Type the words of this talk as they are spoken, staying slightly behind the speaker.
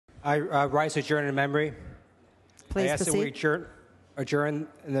I rise adjourn in memory. Please I ask that we adjourn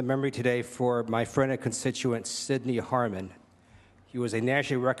in the memory today for my friend and constituent, Sidney Harman. He was a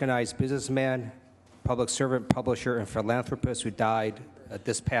nationally recognized businessman, public servant, publisher, and philanthropist who died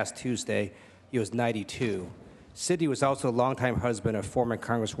this past Tuesday. He was 92. Sidney was also a longtime husband of former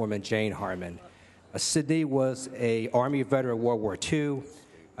Congresswoman Jane Harman. Sidney was an Army veteran of World War II.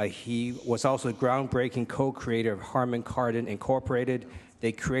 He was also a groundbreaking co-creator of Harman Kardon Incorporated.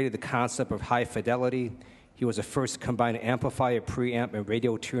 They created the concept of high fidelity. He was the first to combine an amplifier, preamp, and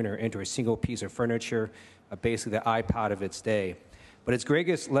radio tuner into a single piece of furniture, basically the iPod of its day. But his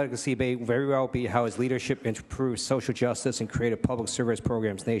greatest legacy may very well be how his leadership improved social justice and created public service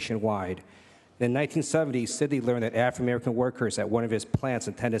programs nationwide. In the 1970s, Sidney learned that African-American workers at one of his plants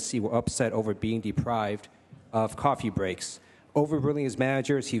in Tennessee were upset over being deprived of coffee breaks. Overruling his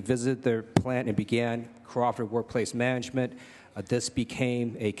managers, he visited their plant and began cooperative workplace management. This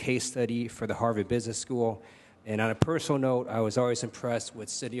became a case study for the Harvard Business School. And on a personal note, I was always impressed with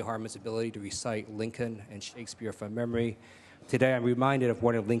Sidney Harman's ability to recite Lincoln and Shakespeare from memory. Today, I'm reminded of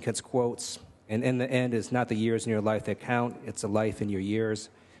one of Lincoln's quotes, and in the end, it's not the years in your life that count, it's the life in your years.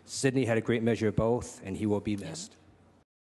 Sidney had a great measure of both, and he will be missed.